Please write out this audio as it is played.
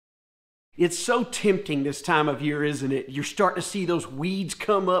It's so tempting this time of year, isn't it? You're starting to see those weeds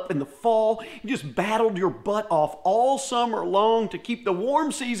come up in the fall. You just battled your butt off all summer long to keep the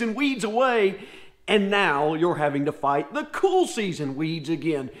warm season weeds away, and now you're having to fight the cool season weeds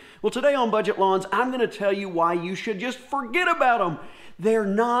again. Well, today on Budget Lawns, I'm going to tell you why you should just forget about them. They're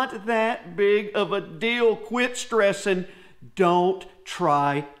not that big of a deal. Quit stressing. Don't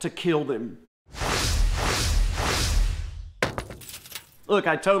try to kill them. Look,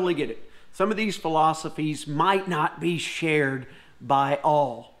 I totally get it. Some of these philosophies might not be shared by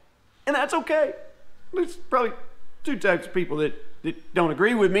all, and that's okay. There's probably two types of people that don't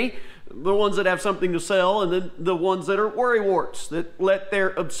agree with me. The ones that have something to sell, and then the ones that are worrywarts, that let their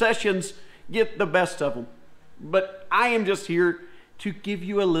obsessions get the best of them. But I am just here to give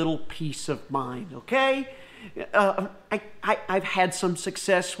you a little peace of mind, okay? I've had some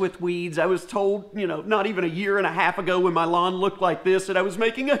success with weeds. I was told, not even a year and a half ago when my lawn looked like this, that I was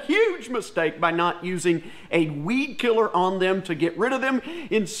making a huge mistake by not using a weed killer on them to get rid of them.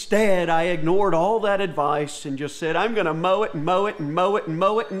 Instead, I ignored all that advice and just said, I'm gonna mow it and mow it and mow it and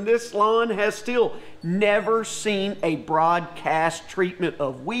mow it, and this lawn has still never seen a broadcast treatment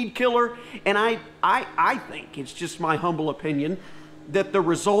of weed killer. And I think, it's just my humble opinion, that the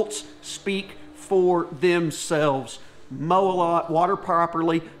results speak for themselves. Mow a lot, water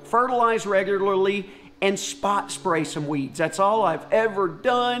properly, fertilize regularly, and spot spray some weeds. That's all I've ever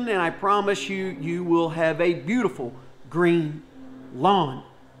done, and I promise you, you will have a beautiful green lawn.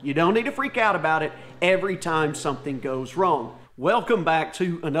 You don't need to freak out about it every time something goes wrong. Welcome back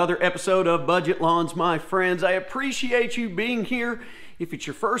to another episode of Budget Lawns, my friends. I appreciate you being here. If it's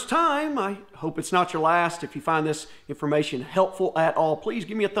your first time, I hope it's not your last. If you find this information helpful at all, please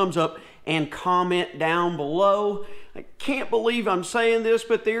give me a thumbs up and comment down below. I can't believe I'm saying this,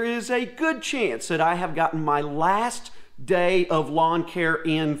 but there is a good chance that I have gotten my last day of lawn care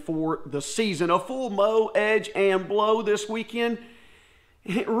in for the season. A full mow, edge, and blow this weekend.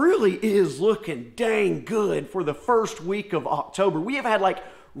 It really is looking dang good for the first week of October. We have had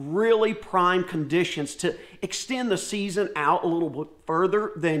really prime conditions to extend the season out a little bit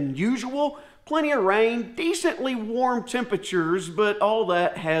further than usual. Plenty of rain, decently warm temperatures, but all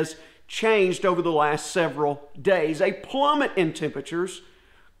that has changed over the last several days. A plummet in temperatures,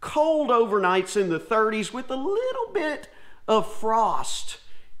 cold overnights in the 30s with a little bit of frost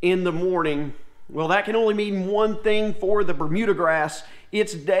in the morning. Well, that can only mean one thing for the bermudagrass.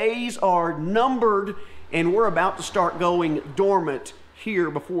 Its days are numbered, and we're about to start going dormant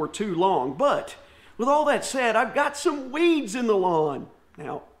here before too long. But with all that said, I've got some weeds in the lawn.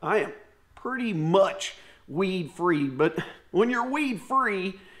 Now, I am pretty much weed free, but when you're weed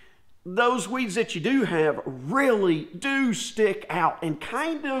free, those weeds that you do have really do stick out and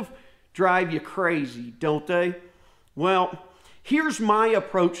kind of drive you crazy, don't they? Well, here's my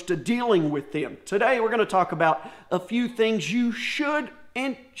approach to dealing with them. Today, we're going to talk about a few things you should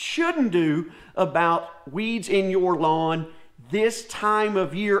and shouldn't do about weeds in your lawn this time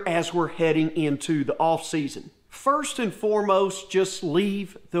of year as we're heading into the off season. First and foremost, just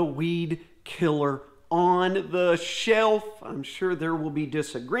leave the weed killer on the shelf. I'm sure there will be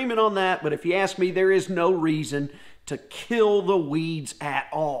disagreement on that, but if you ask me, there is no reason to kill the weeds at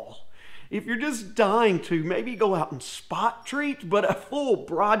all. If you're just dying to, maybe go out and spot treat, but a full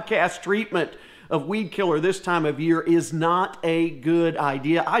broadcast treatment of weed killer this time of year is not a good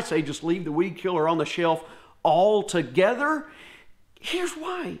idea. I say just leave the weed killer on the shelf altogether. Here's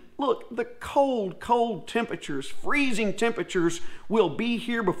why. Look, the cold temperatures, freezing temperatures will be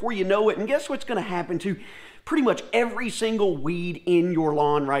here before you know it. And guess what's going to happen to pretty much every single weed in your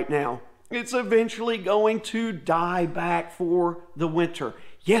lawn right now? It's eventually going to die back for the winter.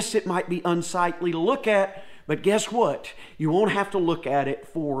 Yes, it might be unsightly to look at, but guess what? You won't have to look at it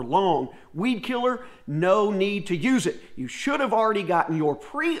for long. Weed killer, no need to use it. You should have already gotten your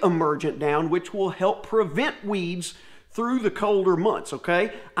pre-emergent down, which will help prevent weeds through the colder months,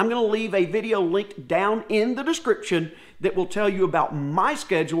 okay? I'm gonna leave a video linked down in the description that will tell you about my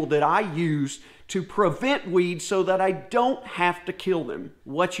schedule that I use to prevent weeds so that I don't have to kill them.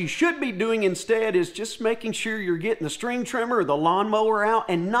 What you should be doing instead is just making sure you're getting the string trimmer or the lawnmower out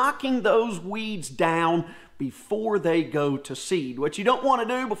and knocking those weeds down before they go to seed. What you don't want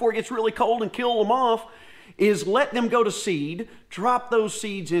to do before it gets really cold and kill them off is let them go to seed, drop those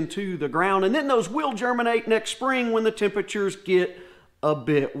seeds into the ground, and then those will germinate next spring when the temperatures get a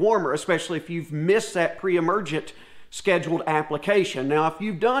bit warmer, especially if you've missed that pre-emergent scheduled application. Now, if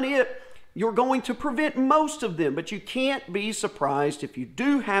you've done it, you're going to prevent most of them, but you can't be surprised if you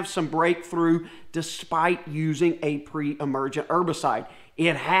do have some breakthrough despite using a pre-emergent herbicide.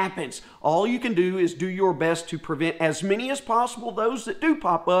 It happens. All you can do is do your best to prevent as many as possible. Those that do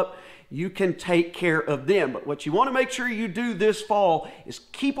pop up, you can take care of them. But what you want to make sure you do this fall is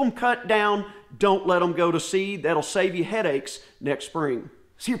keep them cut down. Don't let them go to seed. That'll save you headaches next spring.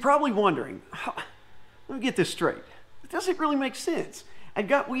 So you're probably wondering, let me get this straight. Does it really make sense? I've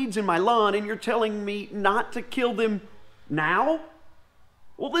got weeds in my lawn and you're telling me not to kill them now?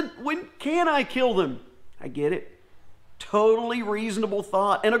 Well, then when can I kill them? I get it. Totally reasonable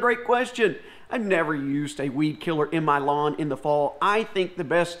thought and a great question. I've never used a weed killer in my lawn in the fall. I think the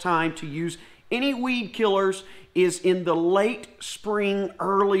best time to use any weed killers is in the late spring,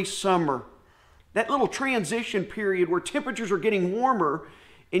 early summer. That little transition period where temperatures are getting warmer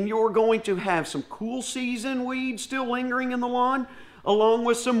and you're going to have some cool season weeds still lingering in the lawn, along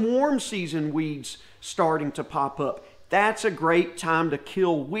with some warm season weeds starting to pop up. That's a great time to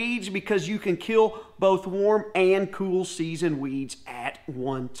kill weeds because you can kill both warm and cool season weeds at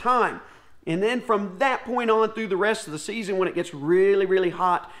one time. And then from that point on through the rest of the season, when it gets really, really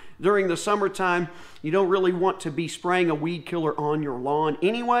hot during the summertime, you don't really want to be spraying a weed killer on your lawn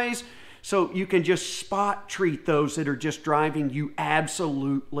anyways. So you can just spot treat those that are just driving you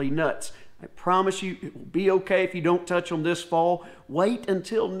absolutely nuts. I promise you it will be okay if you don't touch them this fall. Wait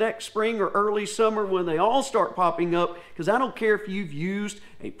until next spring or early summer when they all start popping up, because I don't care if you've used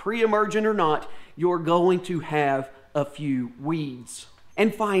a pre-emergent or not, you're going to have a few weeds.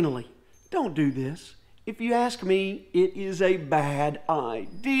 And finally, don't do this. If you ask me, it is a bad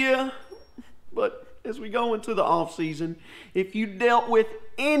idea. But as we go into the off season, if you dealt with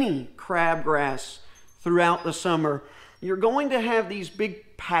any crabgrass throughout the summer, you're going to have these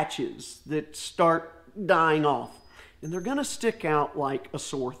big patches that start dying off, and they're going to stick out like a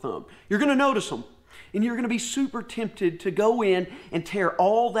sore thumb. You're going to notice them, and you're going to be super tempted to go in and tear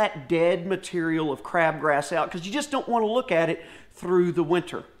all that dead material of crabgrass out because you just don't want to look at it through the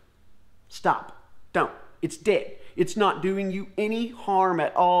winter. Stop. Don't. It's dead. It's not doing you any harm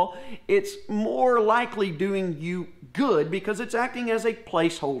at all. It's more likely doing you good because it's acting as a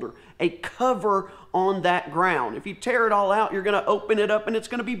placeholder, a cover on that ground. If you tear it all out, you're going to open it up and it's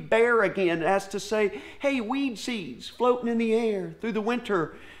going to be bare again, as to say, hey, weed seeds floating in the air through the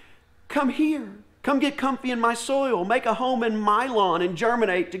winter, come here. Come get comfy in my soil, make a home in my lawn and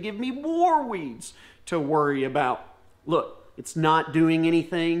germinate to give me more weeds to worry about. Look, it's not doing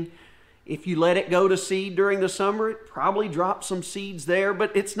anything. If you let it go to seed during the summer, it probably drops some seeds there,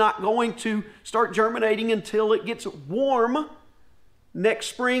 but it's not going to start germinating until it gets warm next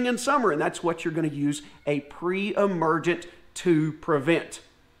spring and summer. And that's what you're going to use a pre-emergent to prevent.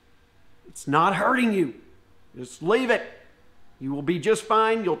 It's not hurting you. Just leave it. You will be just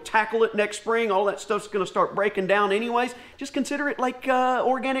fine. You'll tackle it next spring. All that stuff's going to start breaking down anyways. Just consider it like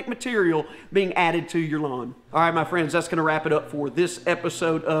organic material being added to your lawn. All right, my friends, that's going to wrap it up for this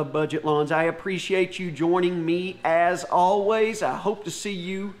episode of Budget Lawns. I appreciate you joining me as always. I hope to see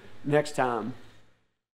you next time.